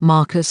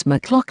Markus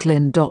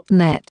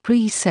McLaughlin.net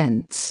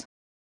presents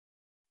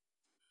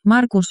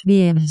Markus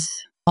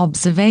Vieves.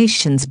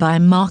 Observations by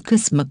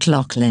Markus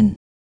McLaughlin.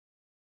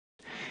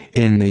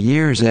 In the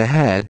years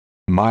ahead,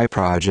 my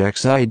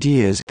project's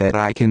ideas that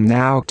I can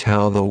now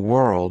tell the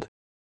world.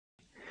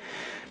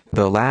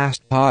 The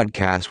last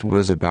podcast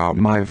was about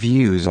my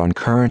views on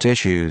current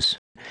issues.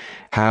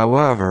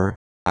 However,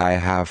 I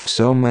have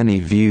so many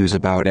views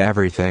about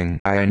everything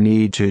I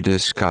need to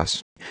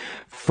discuss.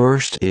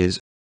 First is,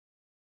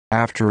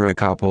 after a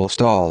couple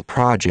stalled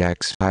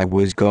projects I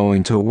was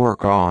going to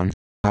work on,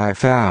 I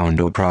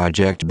found a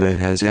project that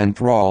has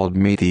enthralled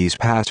me these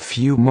past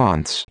few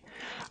months.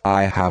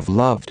 I have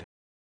loved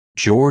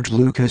George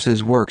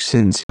Lucas's work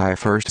since I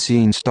first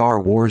seen Star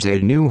Wars: A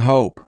New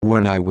Hope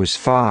when I was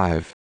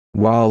 5,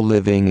 while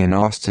living in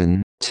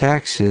Austin,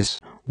 Texas,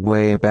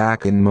 way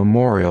back in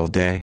Memorial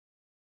Day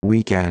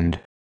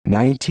weekend,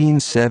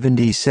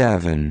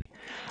 1977.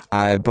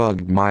 I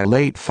bugged my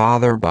late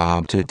father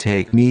Bob to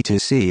take me to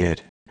see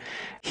it.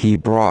 He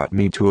brought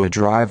me to a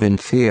drive-in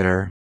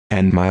theater,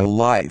 and my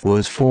life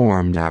was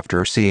formed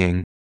after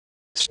seeing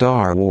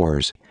Star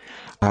Wars.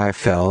 I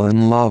fell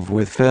in love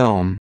with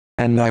film,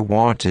 and I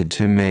wanted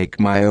to make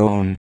my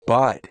own,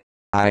 but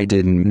I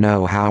didn't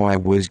know how I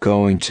was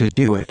going to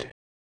do it.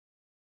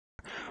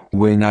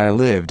 When I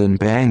lived in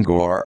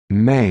Bangor,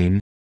 Maine,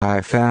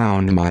 I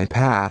found my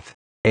path.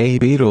 A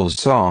Beatles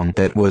song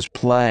that was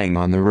playing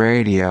on the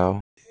radio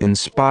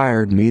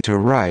inspired me to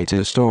write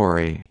a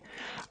story.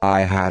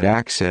 I had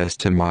access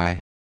to my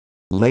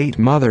late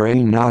mother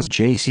Anna's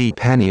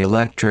JCPenney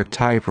electric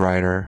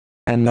typewriter,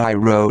 and I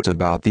wrote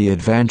about the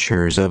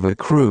adventures of a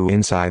crew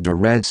inside a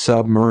red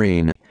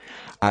submarine.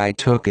 I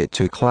took it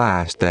to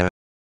class the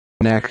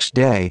next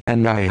day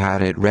and I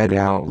had it read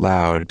out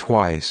loud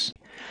twice.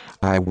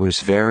 I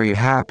was very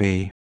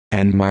happy,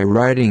 and my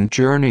writing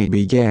journey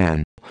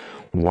began.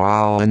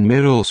 While in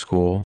middle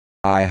school,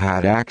 I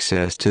had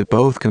access to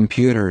both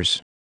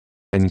computers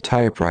and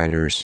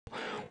typewriters.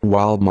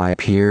 While my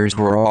peers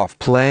were off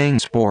playing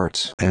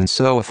sports and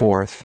so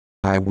forth,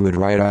 I would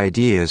write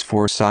ideas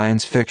for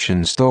science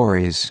fiction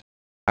stories.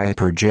 I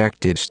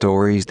projected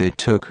stories that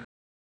took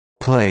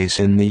place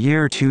in the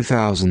year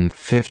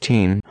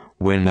 2015,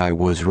 when I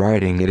was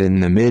writing it in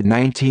the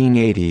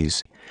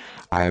mid-1980s.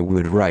 I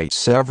would write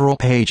several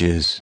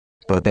pages,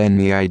 but then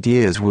the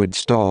ideas would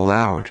stall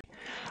out.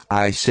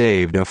 I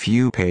saved a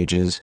few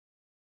pages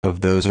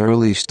of those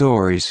early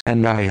stories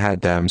and I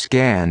had them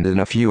scanned in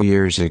a few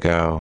years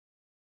ago.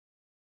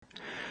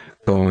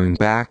 Going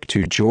back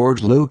to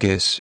George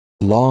Lucas,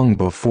 long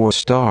before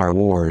Star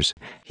Wars,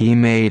 he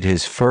made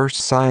his first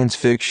science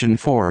fiction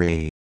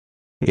foray.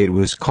 It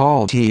was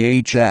called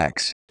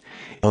THX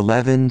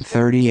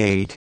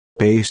 1138,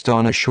 based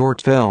on a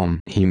short film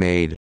he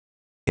made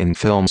in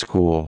film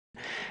school.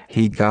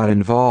 He got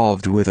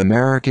involved with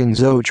American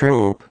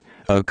Zoetrope,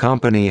 a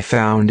company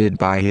founded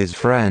by his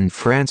friend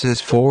Francis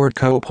Ford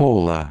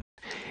Coppola.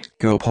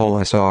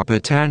 Coppola saw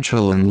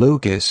potential in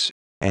Lucas,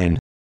 and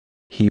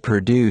he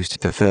produced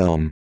the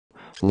film.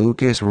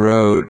 Lucas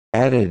wrote,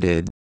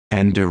 edited,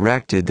 and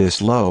directed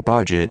this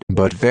low-budget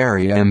but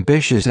very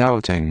ambitious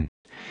outing.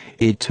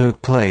 It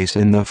took place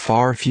in the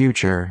far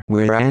future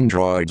where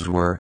androids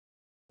were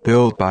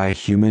built by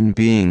human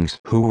beings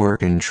who were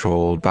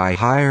controlled by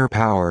higher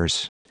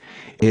powers.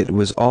 It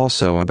was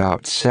also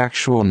about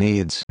sexual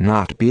needs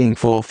not being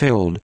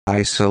fulfilled,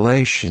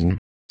 isolation,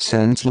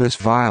 senseless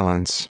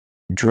violence,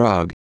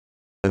 drug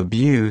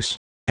abuse,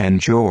 and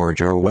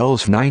George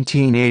Orwell's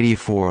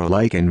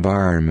 1984-like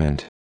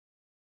environment.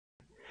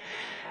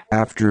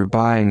 After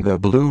buying the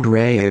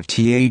Blu-ray of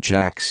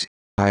THX,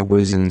 I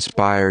was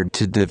inspired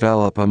to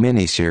develop a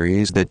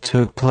miniseries that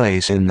took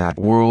place in that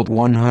world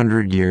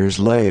 100 years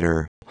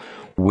later,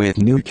 with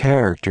new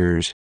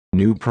characters,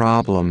 new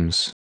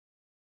problems,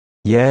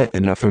 yet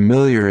in a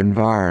familiar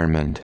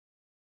environment.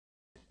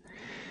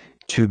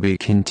 To be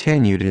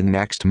continued in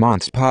next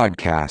month's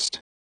podcast.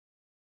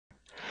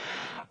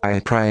 I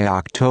pray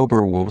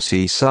October will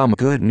see some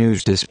good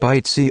news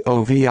despite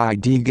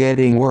COVID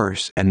getting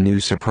worse and new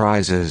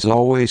surprises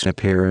always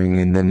appearing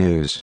in the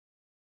news.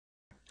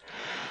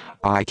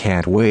 I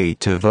can't wait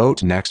to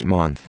vote next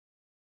month.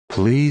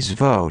 Please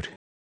vote.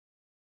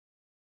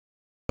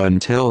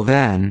 Until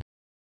then,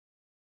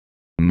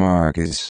 Markus.